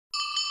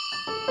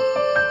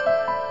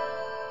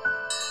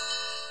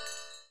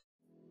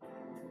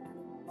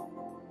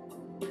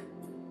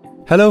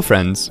Hello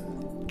friends!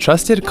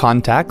 Trusted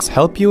Contacts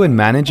help you in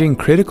managing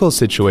critical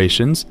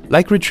situations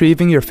like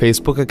retrieving your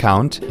Facebook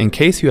account in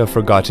case you have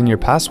forgotten your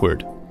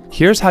password.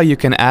 Here's how you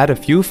can add a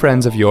few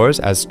friends of yours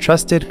as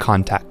trusted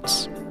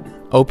contacts.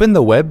 Open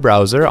the web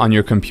browser on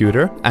your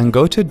computer and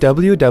go to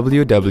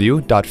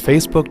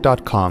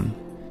www.facebook.com.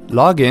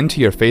 Log in to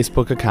your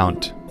Facebook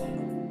account.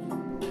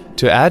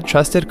 To add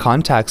trusted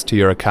contacts to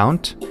your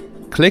account,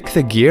 click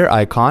the gear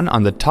icon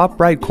on the top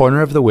right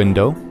corner of the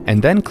window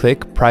and then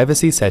click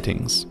Privacy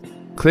Settings.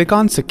 Click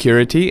on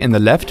Security in the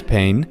left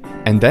pane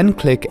and then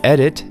click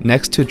Edit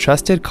next to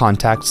Trusted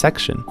Contacts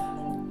section.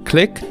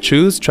 Click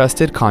Choose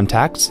Trusted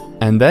Contacts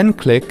and then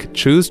click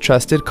Choose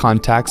Trusted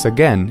Contacts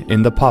again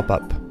in the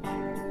pop-up.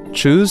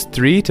 Choose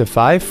 3 to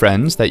 5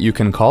 friends that you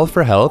can call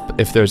for help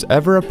if there's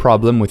ever a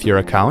problem with your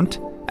account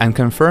and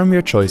confirm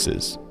your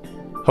choices.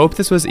 Hope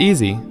this was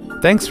easy.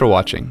 Thanks for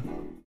watching.